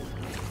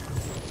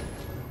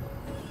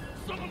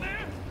 Someone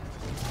there?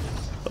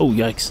 Oh,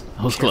 yikes.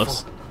 That was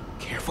close.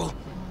 Careful.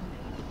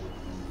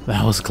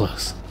 That was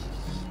close.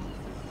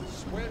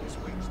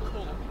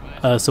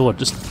 So what,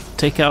 just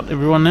take out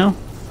everyone now?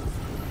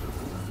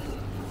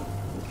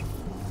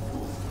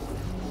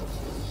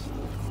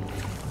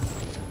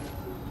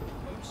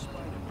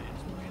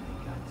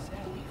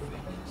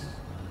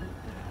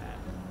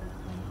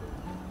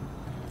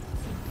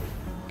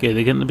 Okay,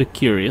 they're getting a bit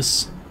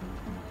curious.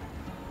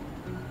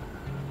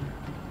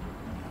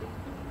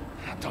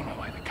 I don't know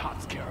why the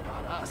cops care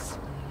about us.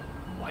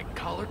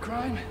 White-collar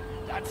crime?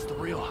 That's the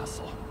real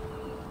hustle.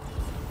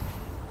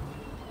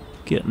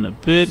 Getting a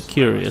bit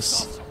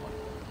curious.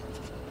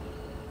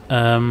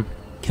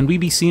 Can we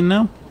be seen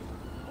now?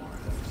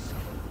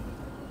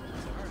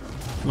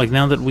 Like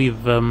now that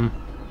we've, Oh,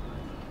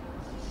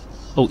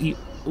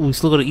 we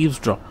still got to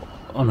eavesdrop.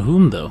 On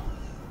whom, though?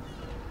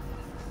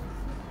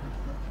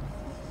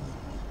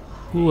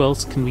 Who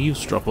else can we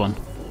eavesdrop on?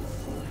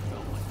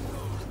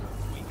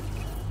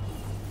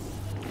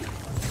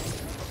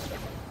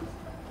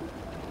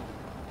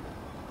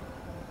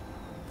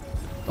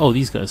 Oh,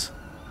 these guys.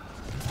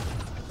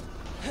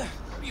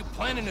 What are you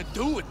planning to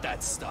do with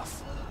that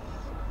stuff?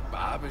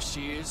 Barber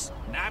shears?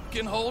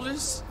 Napkin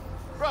holders?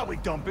 Probably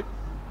dump it.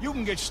 You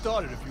can get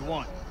started if you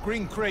want.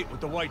 Green crate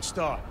with the white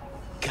star.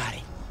 Got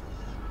it.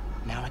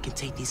 Now I can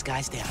take these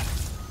guys down.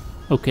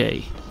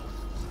 Okay.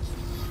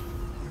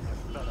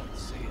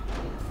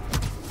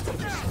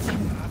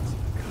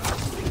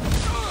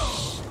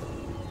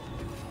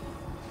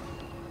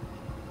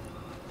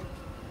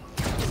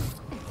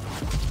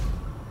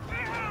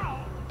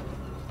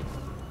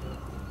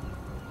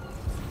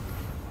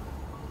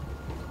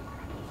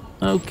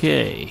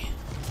 Okay.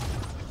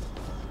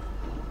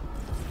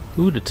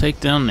 Who to take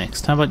down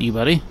next? How about you,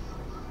 buddy?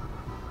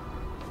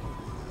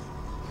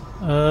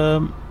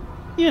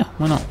 Yeah,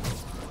 why not?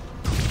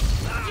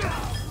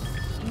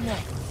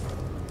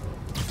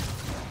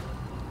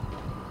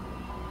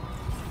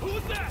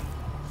 Who's that?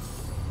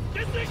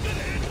 This ain't gonna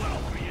end well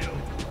for you.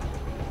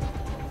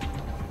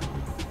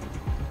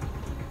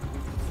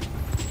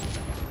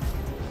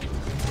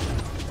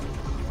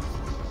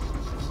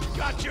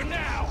 Got you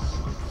now.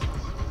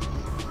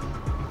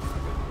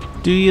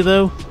 Do you,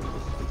 though?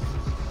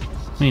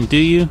 I mean, do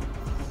you?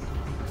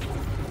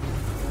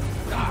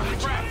 Ah,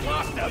 crap,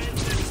 lost him.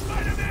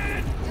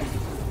 Spider-Man!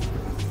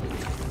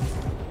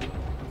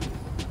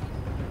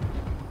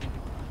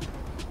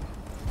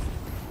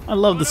 I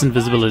love this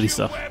invisibility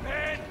stuff.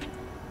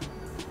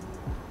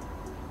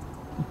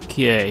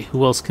 Okay,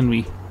 who else can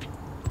we...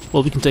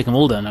 Well, we can take them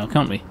all down now,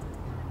 can't we?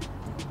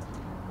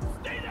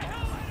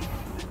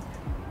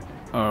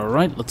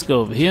 Alright, let's go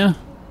over here.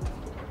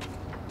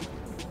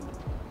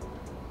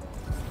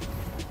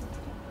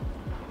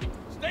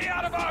 Stay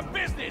out of our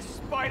business,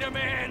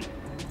 Spider-Man!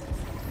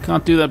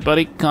 Can't do that,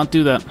 buddy. Can't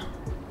do that.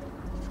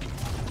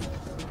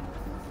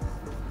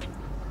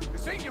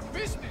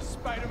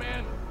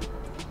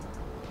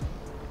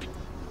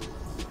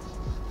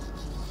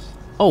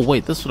 Oh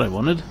wait, that's what I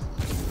wanted.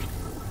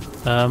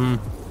 What's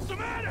the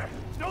matter?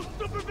 No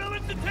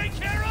supervillain to take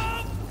care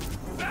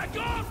of? Back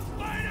off,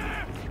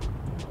 Spider!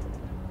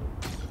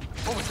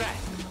 What was that?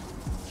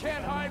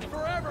 Can't hide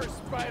forever,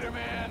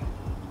 Spider-Man.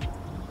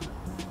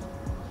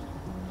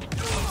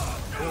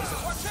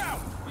 Watch out!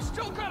 We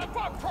still got a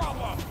bug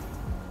problem.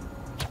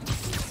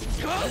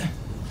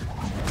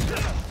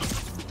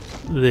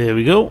 There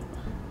we go.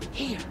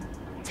 Here,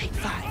 take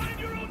 5. Mind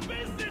your own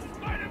business,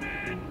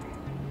 Spider-Man!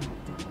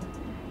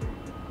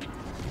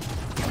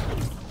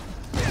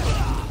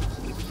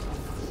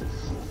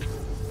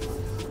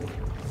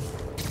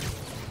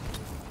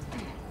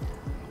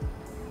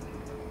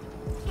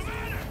 What's the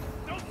matter?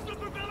 No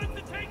supervillain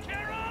to take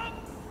care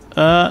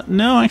of?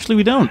 No, actually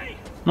we don't.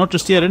 Not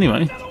just yet,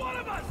 anyway. Another one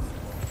of us!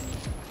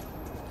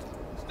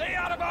 Stay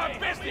out of our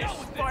business,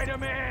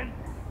 Spider-Man!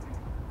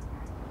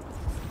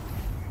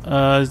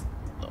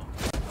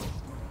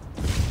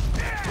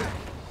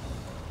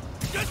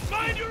 Just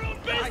mind your own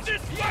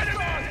business,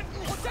 Spider-Man!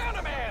 Put down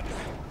a man!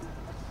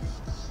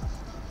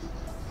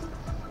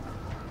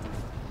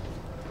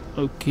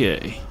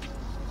 Okay.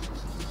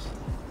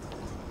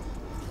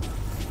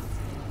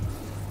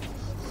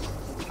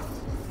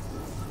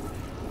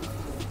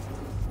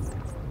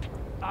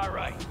 All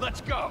right,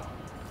 let's go.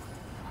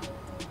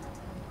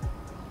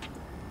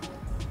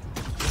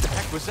 What the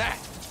heck was that?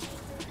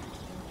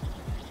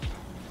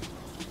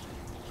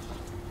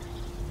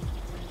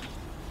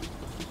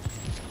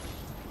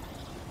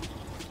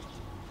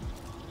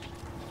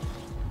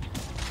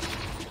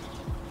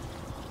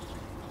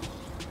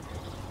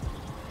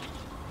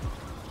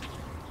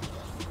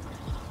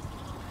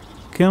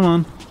 Come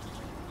on.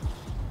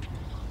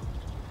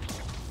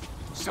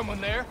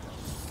 Someone there?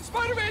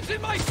 Spider-Man's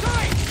in my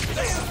sight!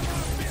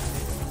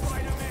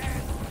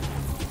 Spider-Man!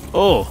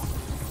 Oh.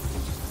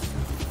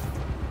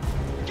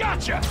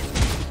 Gotcha!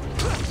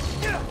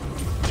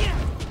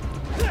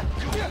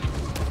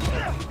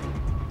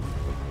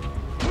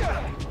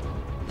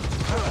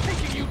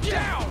 Taking you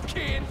down,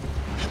 kid!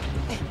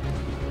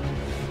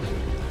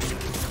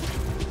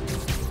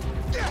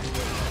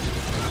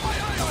 My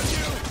eye on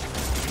you!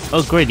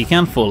 Oh great, he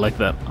can fall like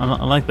that. I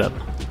like that.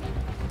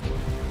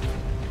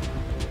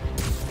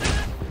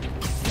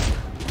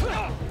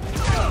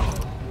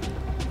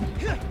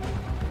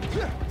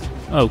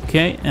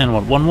 Okay, and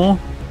what, one more?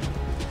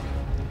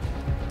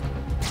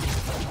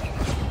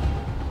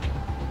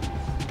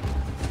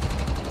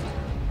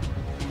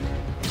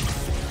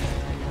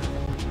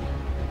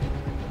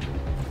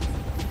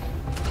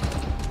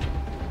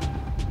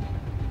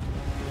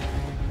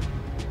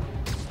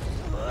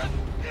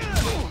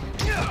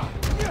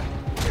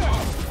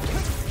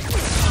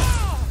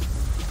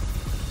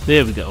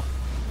 There we go.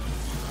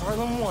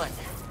 Harlem 1.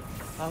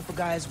 Alpha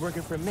guys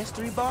working for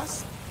mystery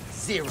boss?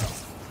 0.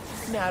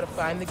 Now to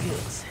find the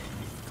goods.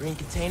 Green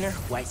container,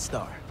 white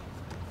star.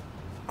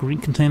 Green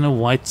container,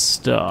 white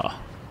star.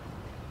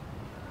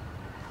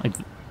 Like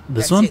this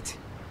That's one? It.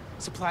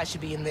 Supply should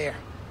be in there.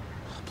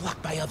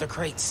 Blocked by other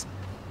crates.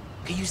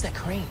 Could use that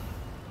crane.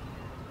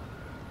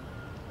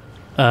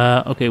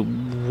 Okay,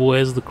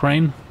 where's the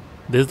crane?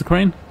 There's the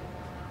crane?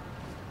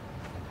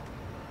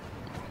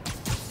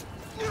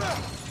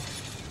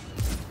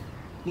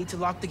 Need to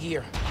lock the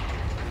gear.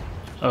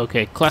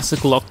 Okay,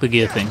 classic lock the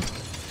gear thing.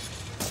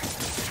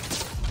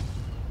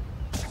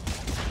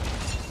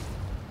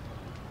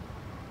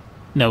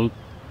 No,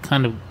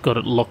 kind of got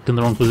it locked in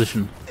the wrong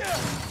position.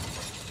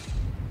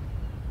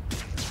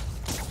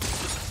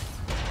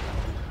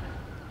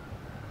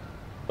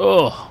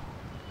 Oh!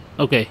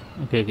 Okay,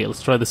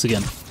 let's try this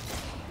again.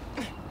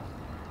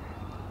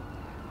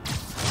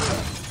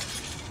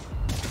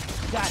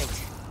 Got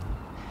it.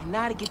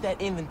 Now to get that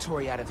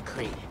inventory out of the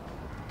crate.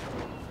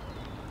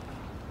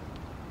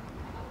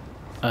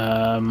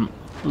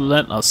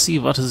 Let us see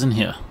what is in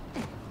here.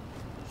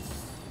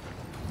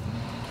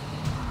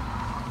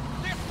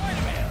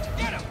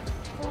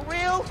 For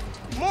real?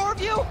 More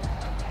of you?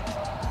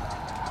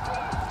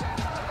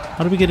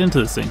 How do we get into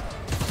this thing?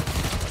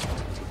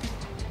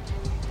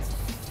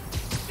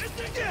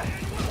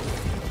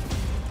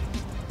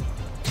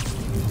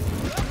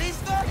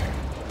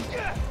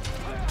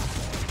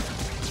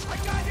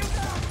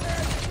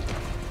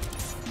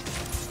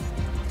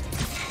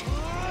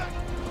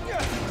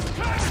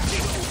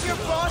 Your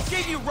boss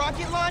gave you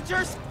rocket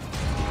launchers?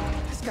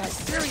 This guy's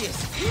serious.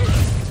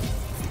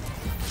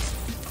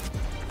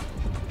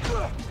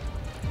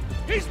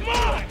 He's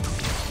mine!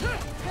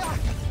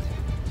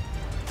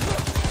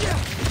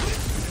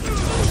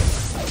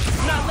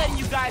 I'm not letting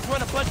you guys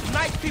run a bunch of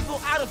nice people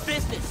out of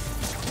business.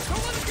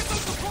 Don't let him get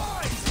those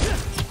supplies!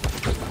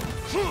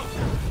 Sure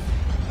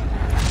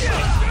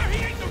he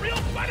ain't the real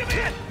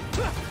Spider-Man?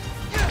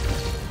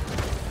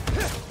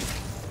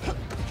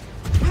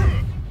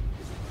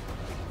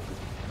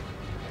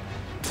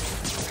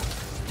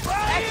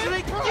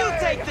 Actually, you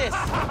take this!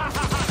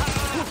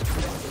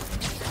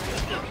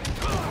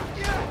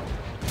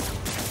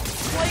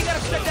 Why you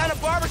gotta shut down a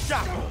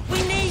barbershop?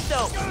 We need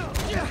those!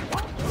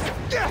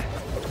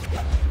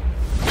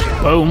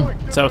 Boom,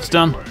 that's how it's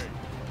done.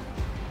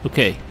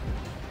 Okay,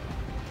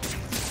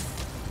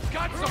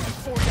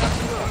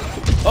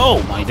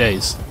 Oh, my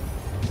days.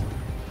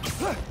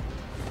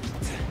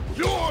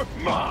 You're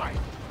mine.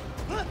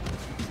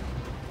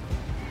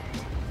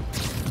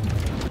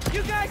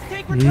 You guys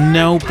take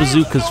No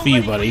bazookas for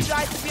you, buddy.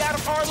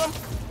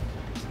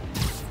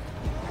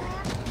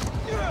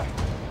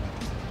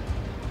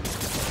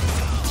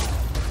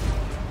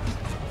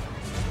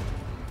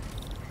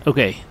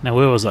 Okay, now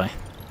where was I?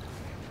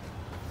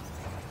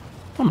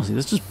 Honestly,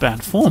 that's just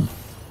bad form.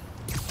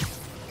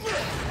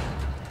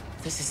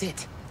 This is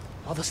it.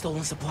 All the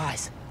stolen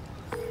supplies.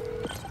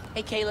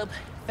 Hey, Caleb.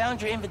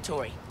 Found your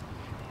inventory.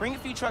 Bring a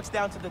few trucks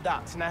down to the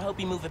docks, and I hope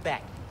you move it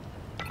back.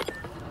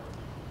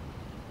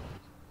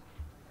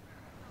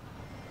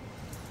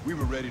 We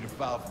were ready to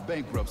file for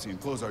bankruptcy and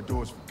close our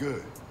doors for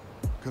good.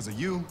 Because of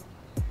you,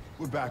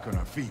 we're back on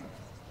our feet.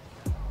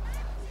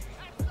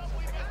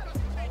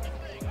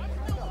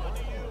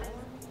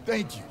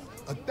 Thank you.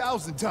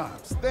 1,000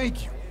 times.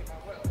 Thank you.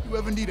 You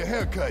ever need a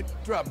haircut,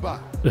 drop by.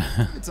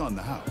 It's on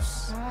the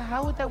house.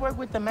 How would that work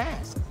with the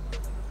mask?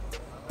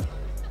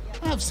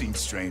 I've seen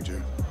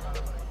stranger.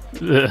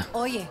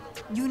 Oye,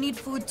 you need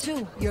food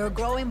too. You're a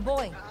growing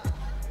boy.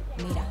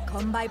 Mira,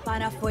 come by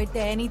Pana Fuerte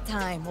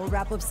anytime. We'll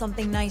wrap up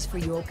something nice for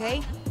you,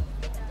 okay?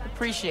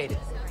 Appreciate it,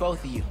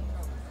 both of you.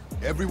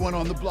 Everyone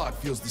on the block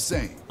feels the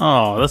same.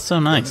 Oh, that's so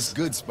nice. It's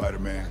good,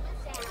 Spider-Man.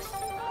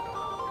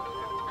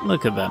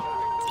 Look at that.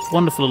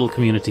 Wonderful little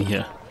community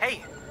here.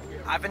 Hey,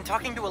 I've been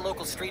talking to a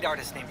local street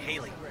artist named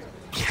Haley.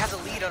 She has a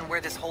lead on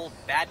where this whole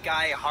bad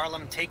guy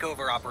Harlem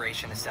takeover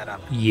operation is set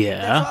up.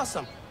 Yeah. That's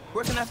awesome.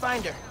 Where can I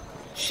find her?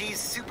 She's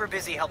super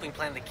busy helping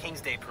plan the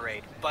King's Day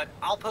parade, but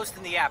I'll post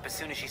in the app as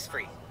soon as she's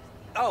free.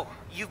 Oh,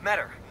 you've met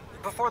her.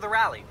 Before the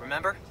rally,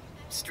 remember?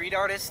 Street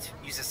artist,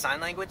 uses sign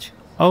language.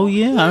 Oh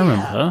yeah, I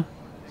remember her.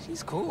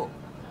 She's cool.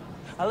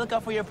 I'll look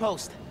out for your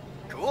post.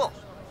 Cool.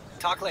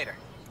 Talk later.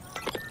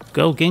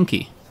 Go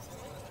Genki.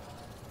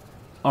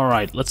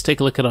 Alright, let's take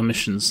a look at our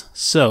missions.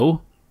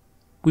 So,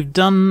 we've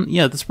done...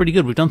 yeah, that's pretty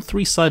good. We've done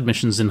 3 side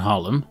missions in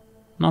Harlem.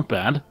 Not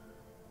bad.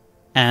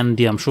 And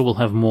yeah, I'm sure we'll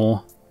have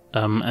more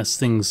as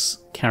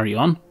things carry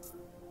on.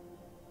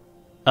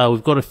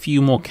 We've got a few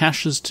more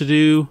caches to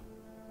do.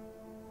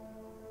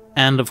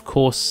 And of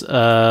course,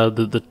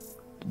 the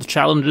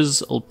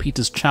challenges, old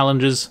Peter's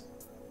challenges.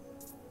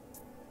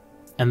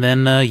 And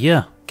then,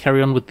 yeah,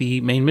 carry on with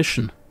the main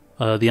mission.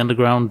 The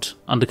underground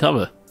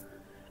undercover.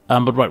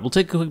 But right, we'll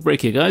take a quick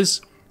break here, guys.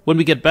 When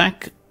we get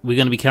back, we're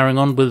going to be carrying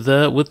on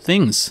with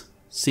things,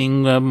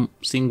 seeing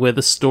where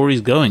the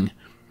story's going.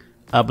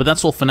 But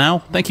that's all for now.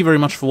 Thank you very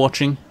much for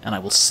watching, and I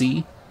will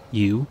see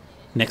you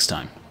next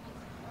time.